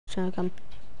trying to come.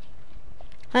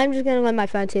 I'm just gonna let my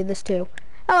friend see this too.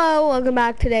 Hello, welcome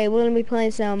back. Today we're gonna be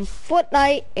playing some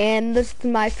Fortnite, and this is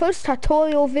my first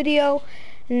tutorial video.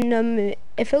 And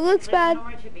if it looks bad,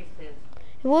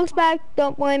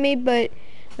 don't blame me. But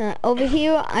over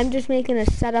here, I'm just making a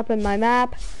setup in my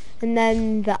map, and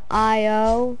then the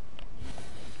IO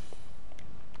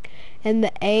and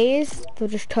the A's, they'll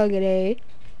just target A,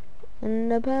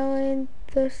 and apparently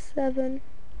the 7.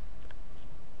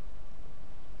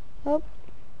 Oh.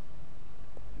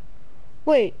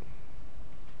 Wait.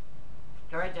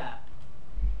 Georgia.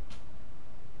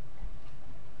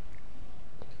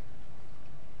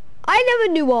 I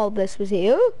never knew all this was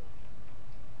here.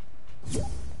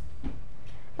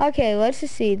 Okay, let's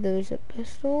just see. There's a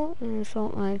pistol, an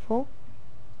assault rifle,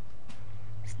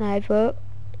 sniper,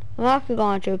 rocket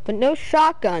launcher, but no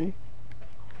shotgun.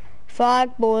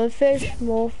 Frog, boilfish,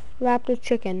 wolf, raptor,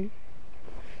 chicken.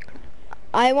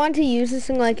 I want to use this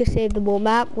in like a save the world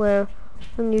map where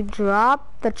when you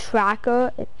drop the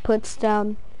tracker, it puts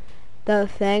down the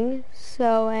thing.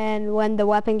 So, and when the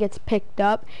weapon gets picked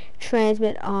up,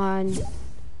 transmit on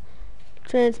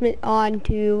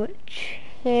to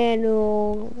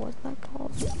channel, what's that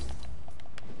called?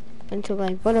 Into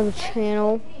like whatever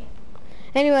channel.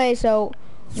 Anyway, so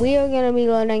we are gonna be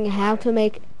learning how to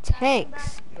make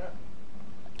tanks.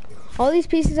 All these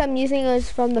pieces I'm using is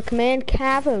from the Command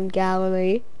Cavern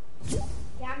Gallery.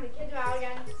 Yeah, the kids are out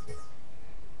again.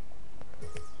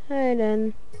 Alright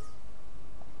then.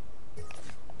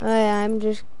 I'm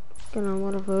just gonna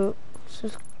whatever. Let's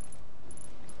just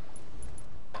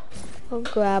I'll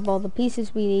grab all the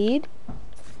pieces we need.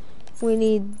 We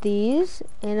need these,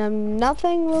 and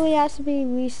nothing really has to be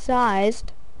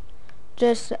resized.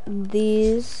 Just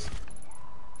these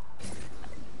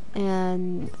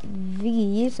and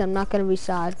these. I'm not gonna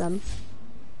resize them.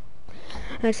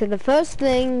 Alright, so the first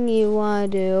thing you wanna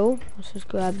do, let's just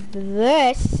grab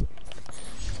this.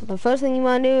 So the first thing you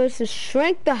wanna do is to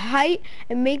shrink the height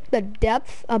and make the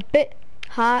depth a bit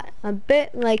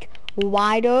like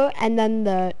wider, and then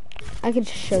I can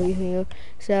just show you here.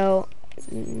 So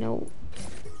no.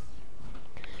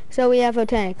 So we have a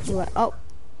tank.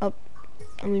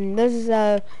 I mean, this is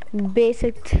a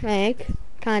basic tank,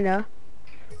 kinda.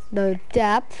 The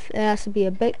depth, it has to be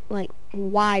a bit like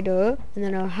wider, and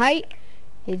then our height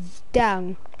is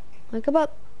down, like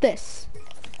about this.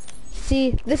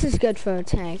 See, this is good for a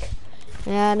tank.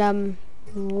 And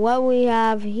what we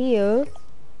have here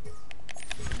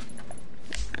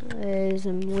is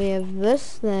we have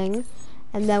this thing,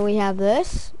 and then we have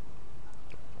this.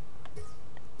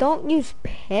 Don't use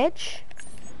pitch.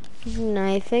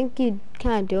 I think you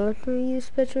kind of do it for use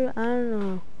pitch. I don't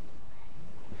know.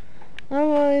 I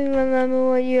don't really remember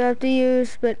what you have to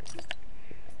use, but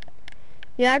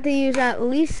you have to use at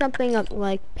least something up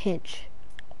like pinch.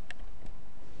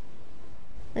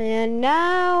 And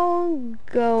now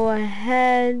go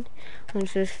ahead,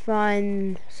 let's just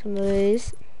find some of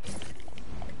these.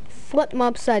 Flip them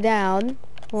upside down.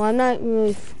 Well, I'm not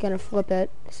really gonna flip it.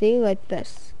 See, like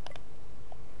this.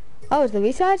 Oh, is the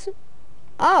resize?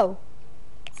 Oh,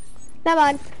 never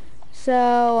mind.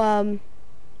 So,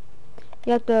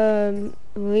 you have to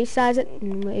resize it.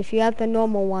 If you have the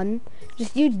normal one,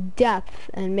 just use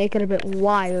depth and make it a bit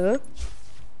wider.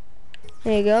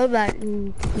 There you go, that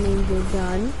means you're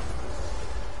done.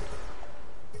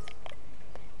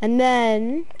 And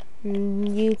then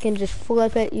you can just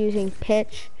flip it using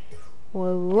pitch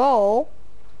or roll.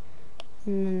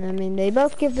 And, I mean, they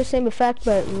both give the same effect,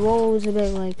 but roll is a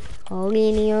bit like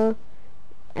linear.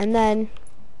 And then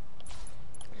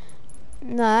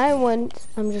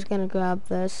I'm just gonna grab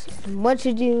this. And once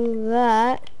you do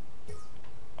that,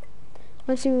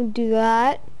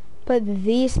 put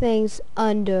these things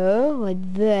under,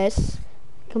 like this.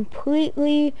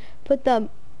 Completely put them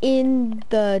in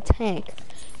the tank.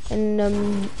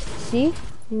 And see?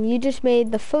 You just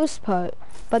made the first part,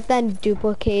 but then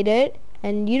duplicate it.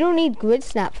 And you don't need grid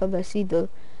snap for this either.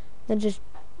 Then just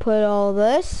put all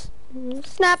this,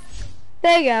 snap.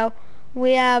 There you go.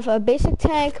 We have a basic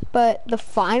tank, but the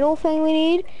final thing we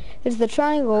need is the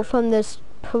triangle from this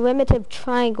primitive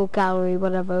triangle gallery,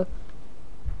 whatever.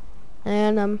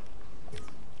 And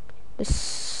just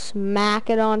smack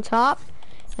it on top,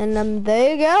 and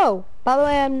there you go. By the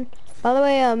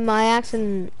way, my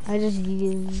accent, I just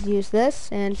used this,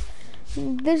 and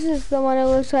this is the one it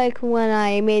looks like when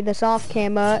I made this off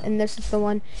camera, and this is the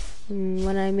one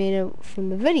when I made it from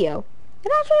the video.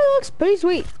 It actually looks pretty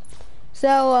sweet.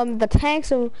 So the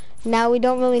tanks are, now we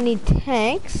don't really need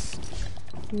tanks.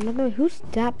 Who's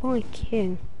that boy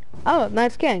King? Oh,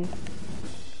 that's King.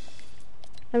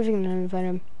 I'm just gonna invite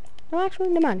him. No, actually,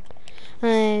 never mind.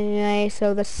 Anyway,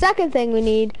 so the second thing we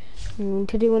need to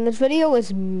do in this video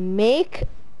is make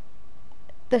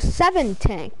the 7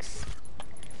 tanks.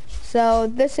 So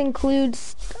this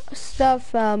includes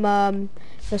stuff from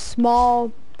the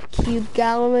small cube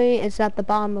gallery. It's at the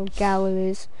bottom of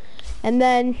galleries. And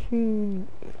then,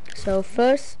 so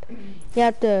first you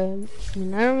have to, I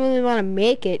don't really want to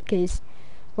make it because,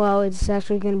 well, it's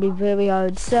actually going to be very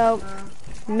hard. So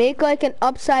make like an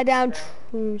upside down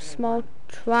small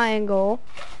triangle,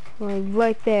 like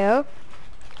right there,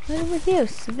 right over here.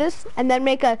 So this, and then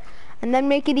make it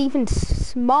even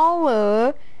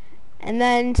smaller, and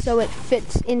then so it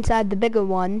fits inside the bigger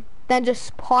one. Then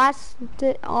just plaster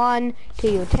it on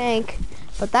to your tank.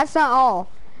 But that's not all.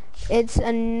 It's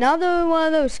another one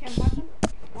of those.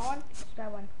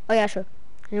 Oh yeah, sure.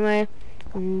 Anyway,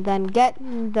 and then get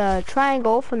the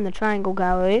triangle from the triangle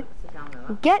gallery.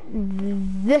 Get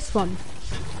this one,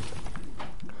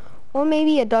 or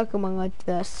maybe a darker one like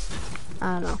this.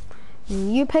 I don't know.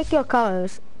 You pick your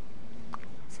colors.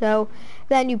 So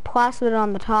then you plaster it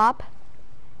on the top,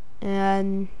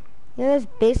 and yeah, that's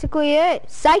basically it.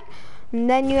 Psych. And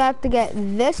then you have to get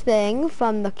this thing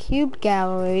from the cube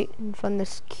gallery, from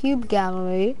this cube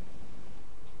gallery.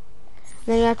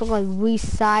 Then you have to like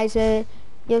resize it.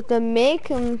 You have to make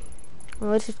well,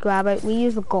 let's just grab it. We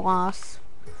use the gloss.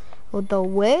 Well, the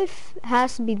width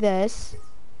has to be this.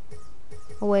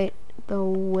 Oh wait, the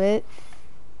width.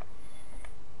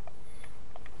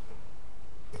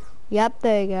 Yep,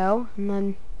 there you go. And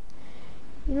then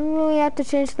you don't really have to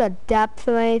change the depth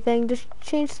or anything. Just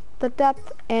change the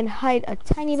depth and height a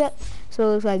tiny bit so it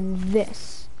looks like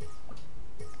this.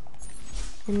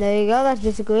 And there you go. That's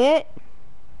basically it.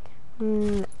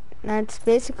 That's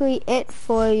basically it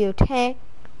for your tank,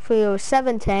 for your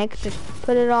 7 tank. Just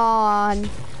put it all on.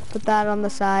 Put that on the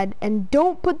side, and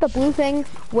don't put the blue thing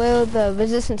where the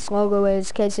resistance logo is,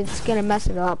 because it's gonna mess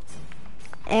it up.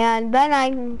 And then I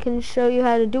can show you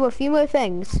how to do a few more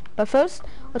things. But first,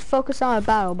 let's focus on our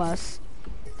battle bus.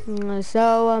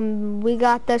 So we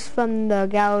got this from the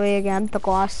gallery again, the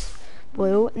gloss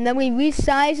blue, and then we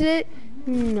resize it,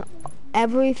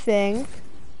 everything,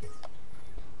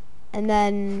 and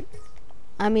then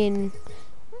I mean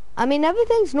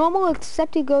everything's normal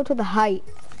except you go to the height.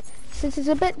 Since it's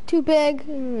a bit too big,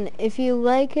 if you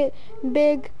like it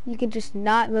big, you can just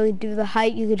not really do the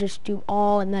height. You could just do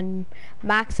all and then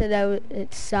max it out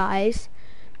its size.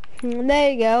 And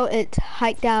there you go. It's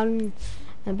height down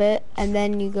a bit, and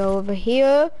then you go over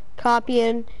here, copy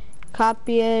it.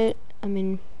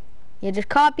 Just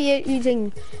copy it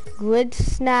using Grid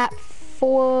Snap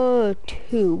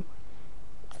 4.2.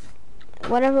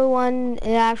 Whatever one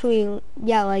it actually,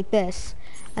 yeah, like this.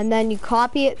 And then you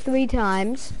copy it 3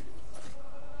 times.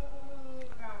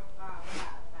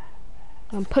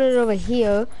 And put it over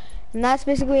here, and that's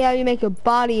basically how you make your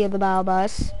body of the battle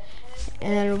bus.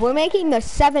 And we're making the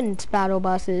 7 battle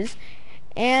buses,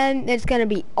 and it's gonna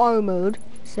be armored.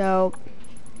 So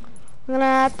we're gonna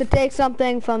have to take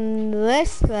something from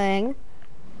this thing.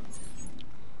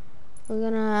 We're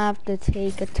gonna have to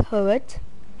take a turret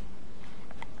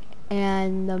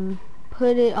and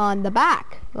put it on the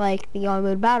back, like the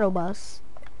armored battle bus.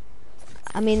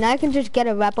 I can just get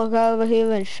a replica over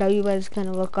here and show you what it's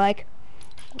gonna look like.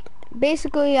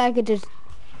 Basically, I could just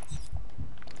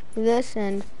do this,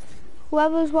 and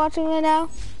whoever's watching right now,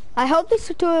 I hope this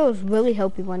tutorial will really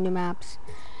help you on your maps.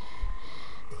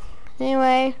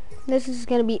 Anyway, this is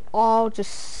gonna be all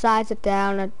just size it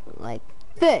down like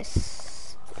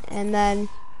this, and then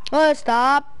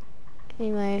stop.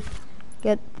 Anyway,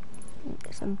 get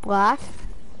some black.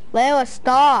 Layla,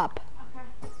 stop.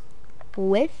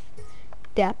 Width,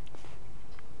 depth,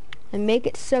 and make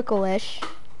it circle-ish.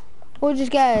 We'll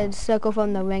just get a circle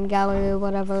from the ring gallery or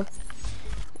whatever.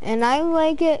 And I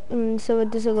like it, so it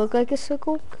doesn't look like a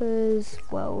circle, because,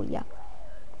 well, yeah.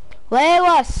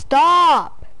 Layla,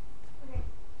 stop!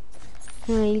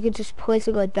 You could just place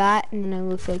it like that, and then it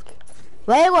looks like...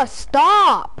 Layla,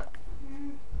 stop!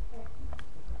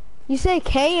 You say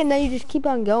K, and then you just keep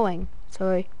on going.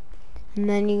 Sorry. And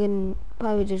then you can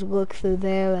probably just look through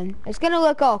there, and it's gonna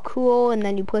look all cool, and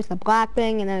then you place the black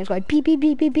thing, and then it's like beep, beep,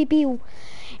 beep, beep, beep, beep.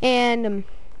 And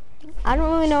I don't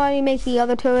really know how you make the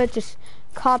other turret. Just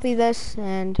copy this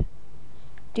and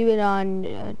do it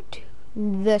on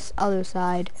this other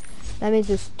side. That means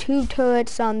there's 2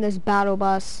 turrets on this battle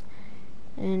bus.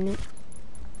 And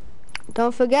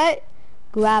don't forget,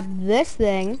 grab this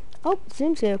thing. Oh, it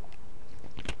seems here.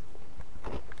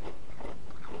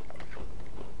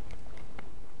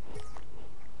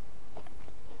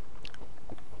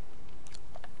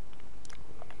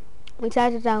 We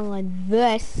size it down like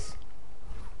this.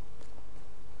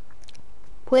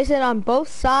 place it on both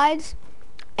sides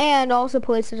and also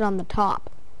place it on the top.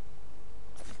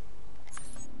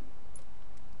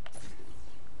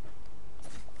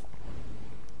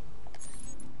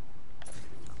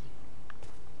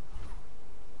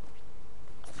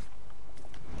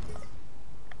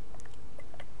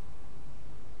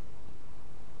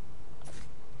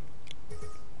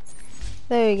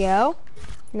 There we go.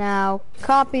 Now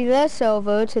copy this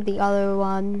over to the other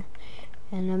one.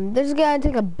 And this is gonna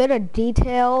take a bit of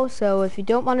detail, so if you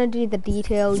don't want to do the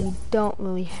detail, you don't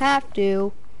really have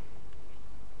to.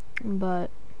 But,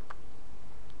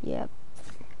 yeah.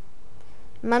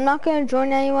 I'm not gonna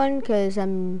join anyone because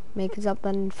I'm making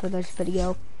something for this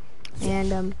video.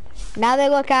 And now they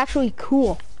look actually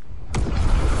cool.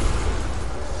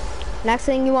 Next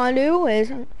thing you wanna do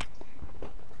is,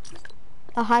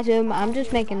 oh hi Zoom, I'm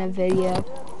just making a video.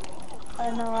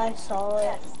 I know, I saw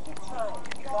it.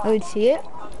 Oh, you see it?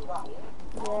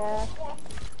 Yeah.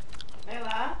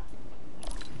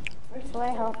 So I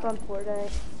helped on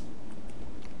Fortnite.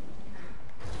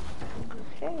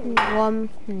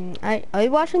 Are you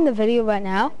watching the video right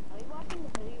now?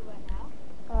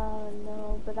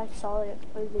 No, but I saw it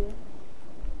earlier.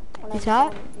 When You I saw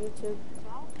was it? on YouTube.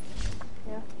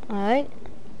 Yeah. Alright.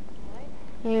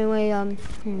 Anyway, I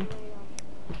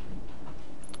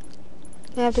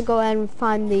have to go ahead and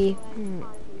find the,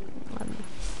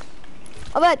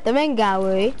 alright, the main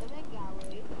gallery.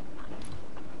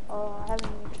 Oh, I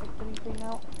haven't even checked anything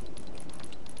out.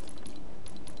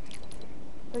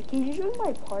 But can you join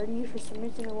my party? For some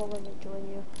reason it won't let me join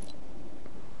you.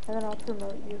 And then I'll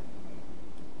promote you.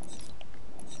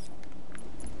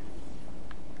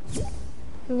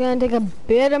 We're gonna take a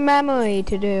bit of memory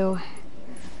to do.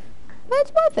 But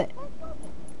it's worth it.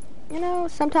 You know,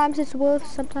 sometimes it's worth,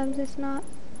 sometimes it's not.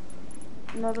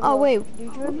 Oh wait. Can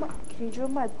you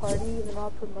join my party and then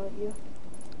I'll promote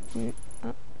you?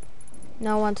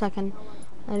 No, 1 second.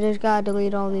 I just gotta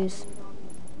delete all these.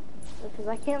 Because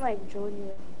I can't like join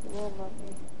you. It won't let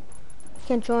me.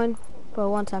 Can't join for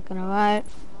 1 second, alright?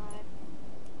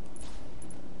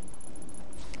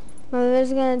 Well, this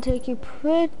is gonna take you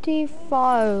pretty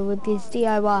far with these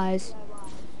DIYs.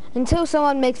 Until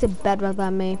someone makes it better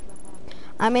than me.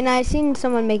 I mean, I've seen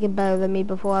someone make it better than me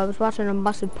before. I was watching a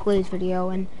Mustard Plays video,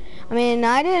 and I mean,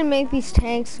 I didn't make these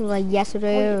tanks like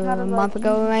yesterday or a month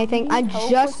ago or anything. I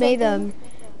just made them.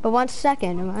 But 1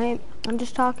 second, alright? I'm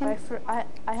just talking.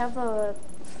 I have a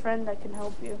friend that can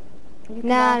help you.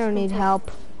 Nah, I don't need help.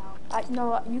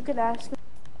 No, you could ask him.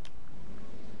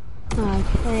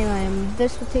 Anyway,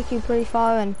 this will take you pretty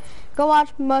far, and go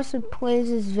watch Mustard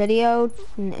Plays' video,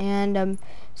 and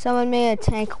someone made a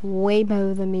tank way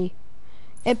better than me.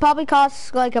 It probably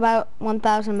costs like about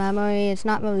 1,000 memory. It's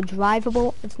not really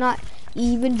drivable. It's not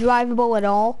even drivable at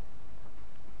all.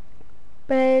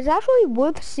 But it's actually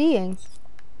worth seeing.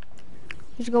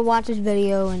 You should go watch this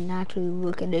video and actually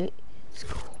look at it. It's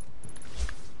cool.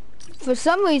 For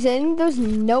some reason, there's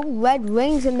no red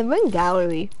rings in the ring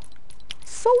gallery.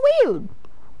 So weird.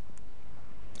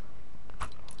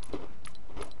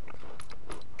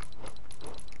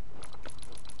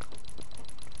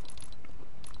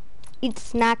 Eat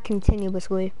snack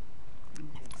continuously.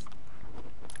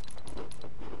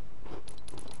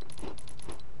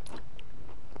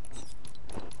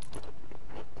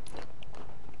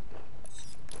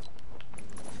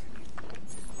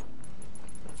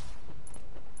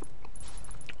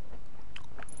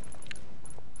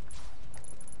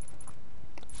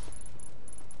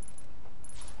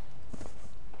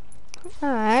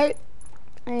 Alright.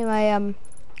 Anyway,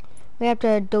 we have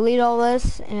to delete all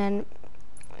this and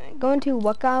go into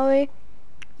what gallery?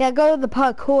 Yeah, go to the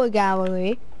parkour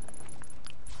gallery.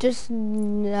 Just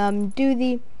do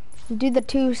the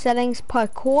two settings,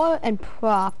 parkour and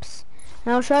props.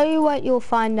 And I'll show you what you'll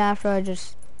find after I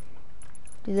just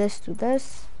do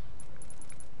this.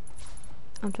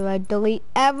 After I delete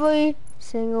every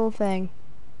single thing.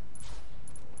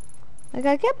 Like,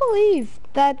 I can't believe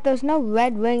that there's no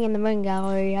red ring in the ring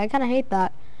gallery. I kind of hate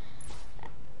that.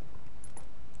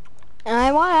 And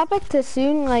I want Epic to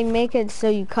soon, like, make it so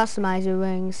you customize your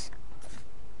rings.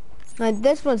 Like,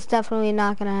 this one's definitely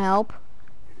not gonna help.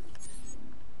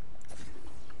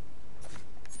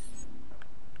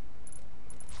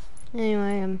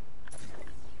 Anyway,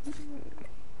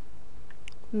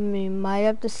 we might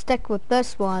have to stick with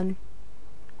this one.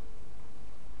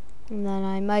 And then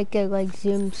I might get like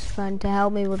Zoom's friend to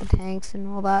help me with the tanks and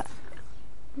all that.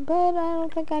 But I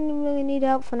don't think I really need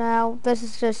help for now. This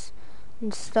is just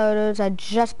starters. I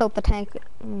just built the tank,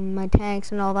 my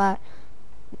tanks and all that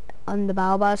on the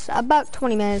battle bus about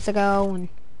 20 minutes ago, and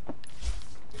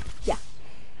yeah.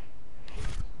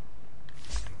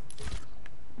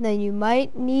 then you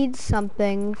might need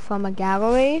something from a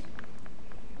gallery,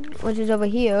 which is over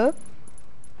here.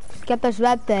 Get this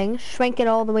red thing, shrink it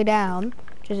all the way down.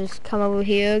 Just come over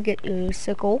here, get your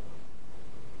sickle.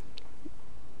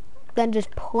 Then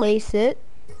just place it.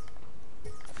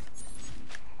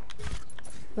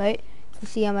 Right? You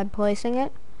see how I'm placing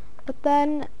it? But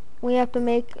then we have to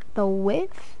make the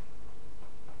width,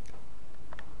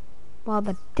 while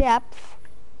the depth,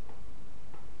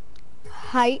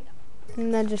 height,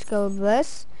 and then just go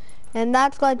this. And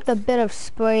that's like the bit of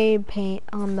spray paint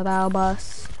on the battle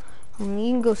bus. You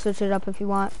can go switch it up if you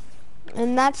want.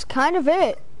 And that's kind of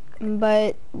it.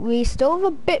 But we still have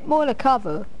a bit more to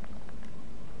cover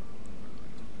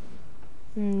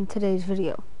in today's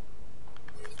video.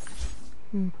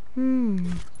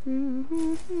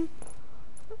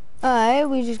 Alright,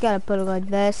 we just gotta put it like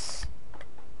this.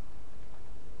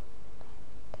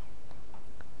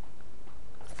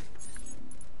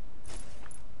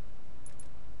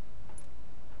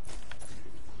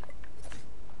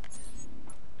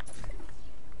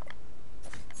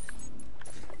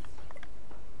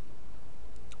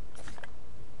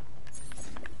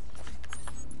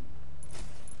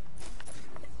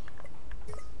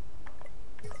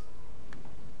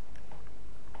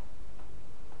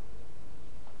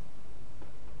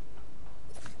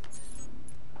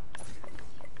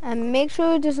 And make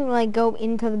sure it doesn't like go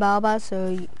into the battle bus,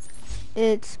 so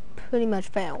it's pretty much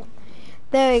failed.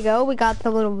 There you go, we got the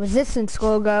little resistance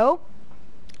logo.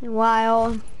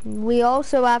 While we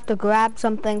also have to grab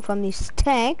something from these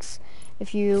tanks.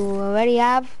 If you already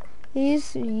have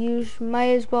these, you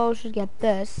might as well just get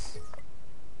this.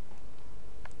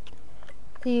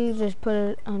 So you just put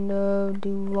it under,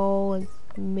 do roll,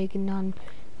 and make it on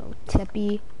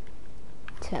tippy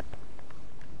tip.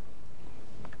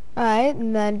 Alright,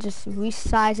 and then just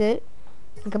resize it,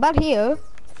 like about here,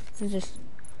 and just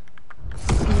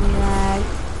snag,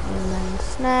 and then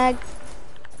snag.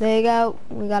 There you go,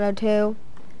 we got our two.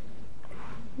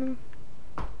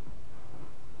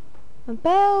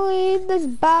 Apparently this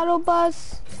battle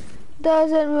bus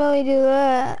doesn't really do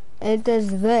that, it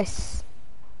does this.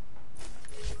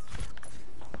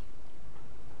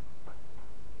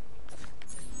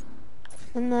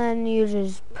 And then you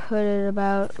just put it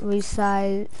about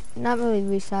resize, not really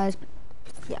resize, but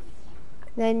yeah.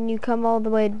 Then you come all the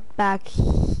way back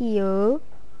here,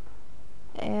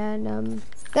 and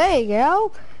there you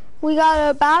go. We got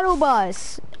a battle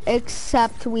bus,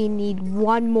 except we need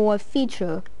one more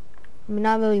feature. I mean,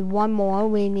 not really one more,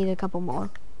 we need a couple more.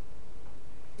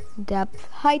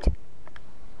 Depth, height.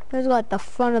 Here's like the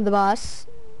front of the bus.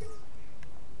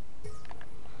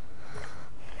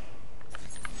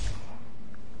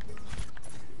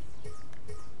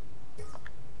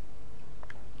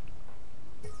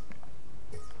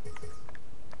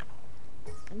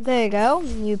 There you go.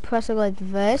 You press it like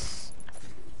this.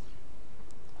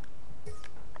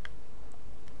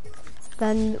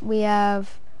 Then we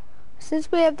have,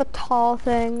 since we have the tall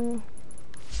thing,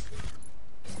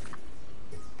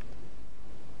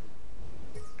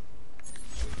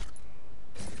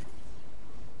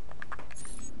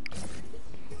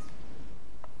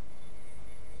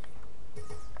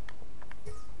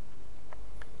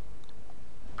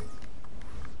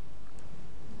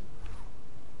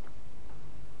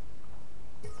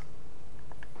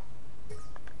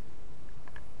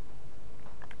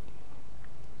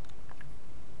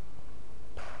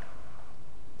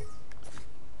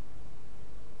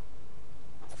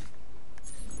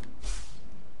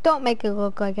 don't make it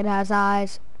look like it has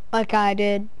eyes, like I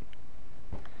did.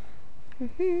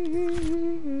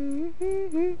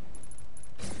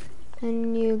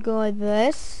 And you go like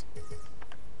this.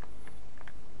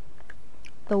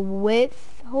 The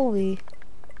width, holy.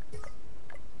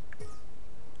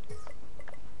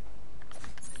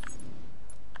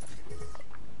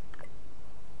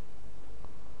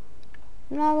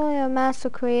 I'm not really a master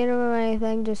creator or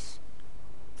anything, just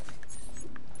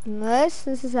this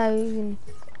is how you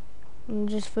can,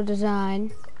 just for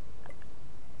design.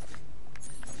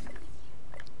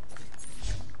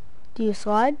 Do you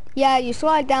slide? Yeah, you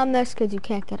slide down this because you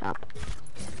can't get up.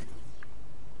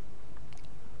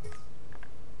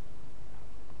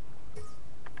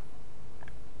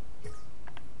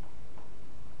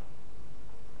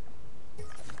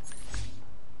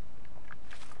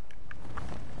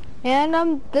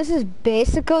 And this is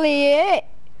basically it.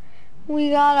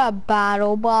 We got a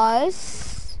battle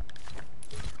bus.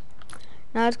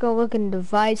 Now let's go look in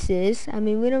devices. I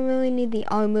mean, we don't really need the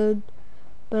armored,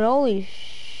 but holy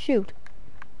shoot.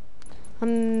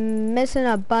 I'm missing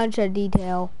a bunch of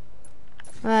detail.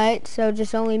 Alright, so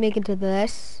just only make it to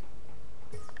this.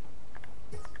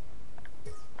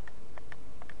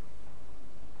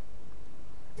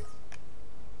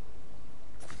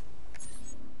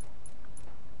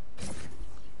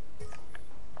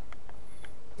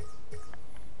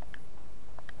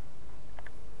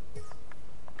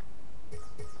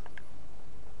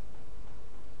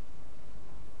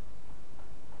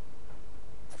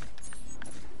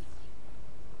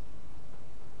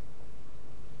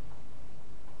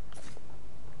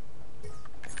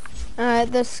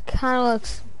 Alright, this kind of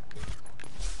looks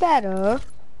better.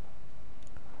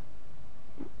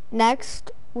 Next,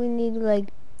 we need like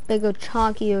bigger,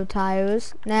 chunkier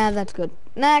tires. Nah, that's good.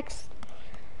 Next.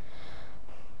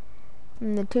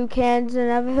 And the two cans and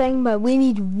everything, but we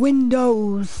need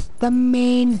windows, the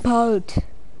main part.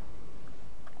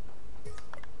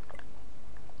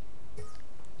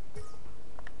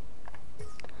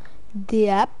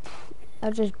 Depth.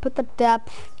 I'll just put the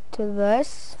depth to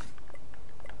this.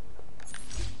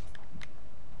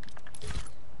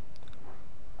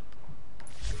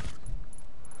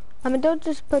 I mean, don't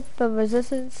just put the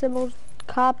resistance symbol,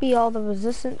 copy all the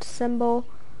resistance symbol,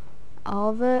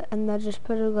 all of it, and then just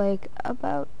put it like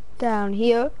about down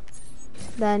here.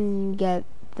 Then get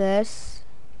this.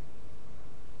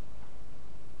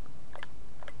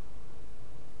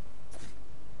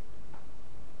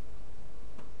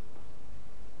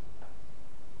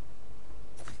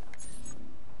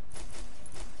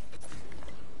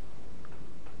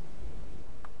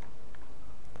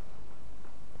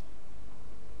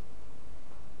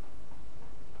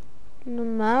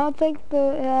 I don't think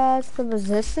it has the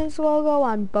resistance logo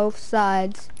on both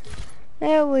sides.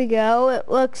 There we go. It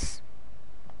looks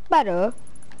better.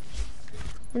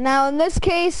 Now in this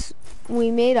case, we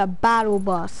made a battle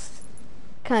bus.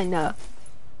 Kinda.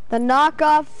 The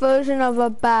knockoff version of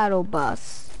a battle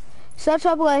bus. Such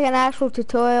up like an actual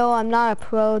tutorial. I'm not a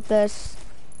pro at this,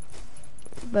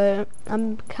 but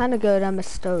I'm kinda good. I'm a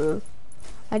starter.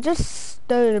 I just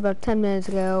started about 10 minutes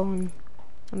ago. And,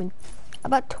 I mean,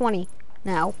 about 20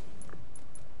 now.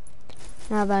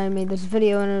 Now that I made this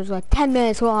video and it was like 10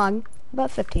 minutes long,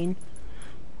 about 15.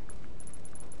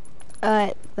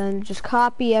 Alright, then just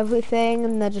copy everything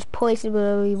and then just place it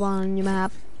wherever you want on your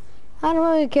map. I don't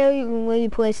really care where you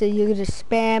place it, you can just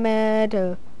spam it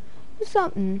or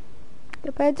something.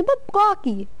 But it's a bit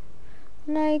blocky.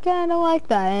 And I kinda like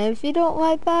that. And if you don't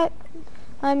like that,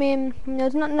 I mean,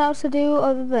 there's nothing else to do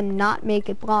other than not make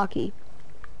it blocky.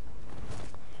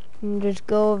 And just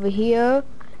go over here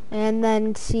and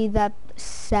then see that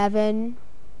 7,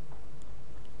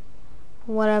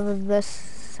 whatever this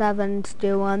 7's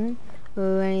doing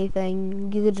or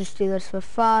anything. You could just do this for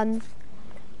fun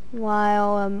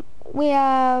while we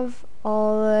have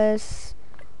all this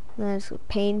that's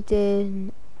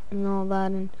painted and all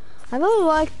that. And I really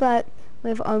like that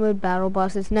we have armored battle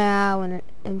buses now, and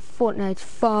Fortnite's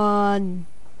fun.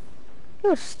 It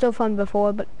was still fun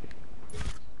before, but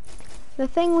the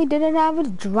thing we didn't have was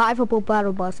drivable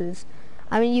battle buses.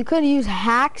 I mean, you could use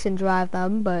hacks and drive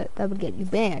them, but that would get you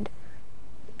banned.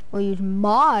 Or use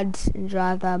mods and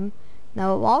drive them. That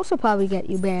will also probably get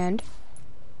you banned.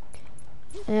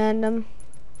 And,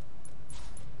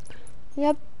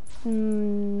 yep.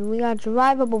 We got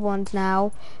drivable ones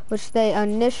now, which they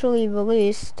initially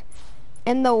released.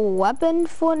 And the weapon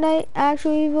Fortnite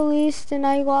actually released, and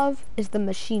I love, is the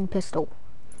machine pistol.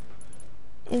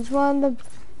 It's one of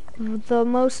the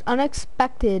most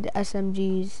unexpected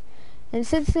SMGs, and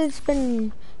since it's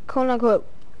been quote-unquote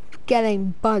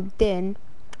getting bugged in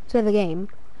to the game,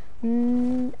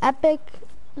 Epic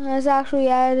has actually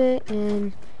added it,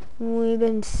 and we've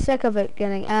been sick of it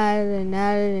getting added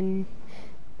and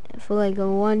for like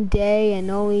one day, and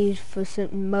only for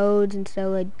certain modes instead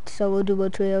of like solo, duo,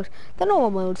 trios, the normal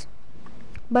modes.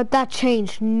 But that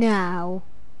changed now.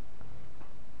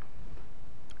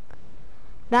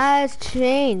 That has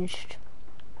changed.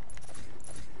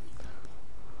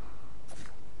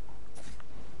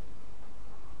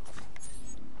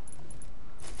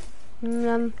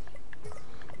 There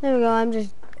we go. I'm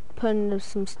just putting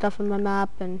some stuff on my map,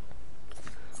 and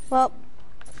well,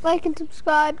 like and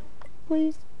subscribe,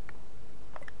 please.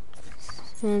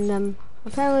 And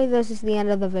apparently this is the end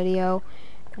of the video.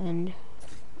 And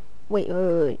wait.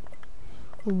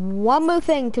 One more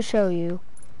thing to show you.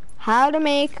 How to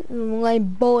make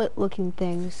like bullet looking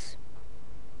things.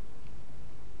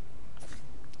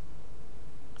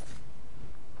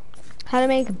 How to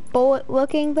make bullet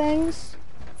looking things?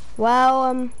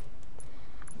 Well,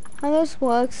 how this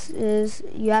works is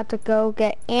you have to go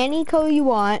get any color you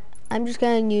want. I'm just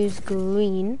gonna use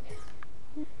green.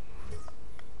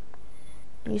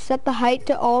 You set the height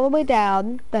to all the way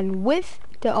down, then width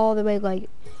to all the way like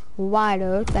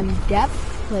wider, then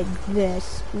depth like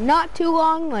this. Not too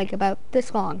long, like about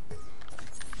this long.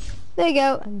 There you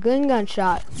go, good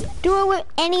gunshot. Do it with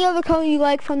any other color you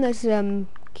like from this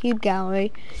cube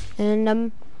gallery.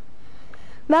 And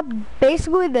but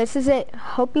basically this is it.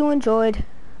 Hope you enjoyed.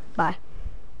 Bye.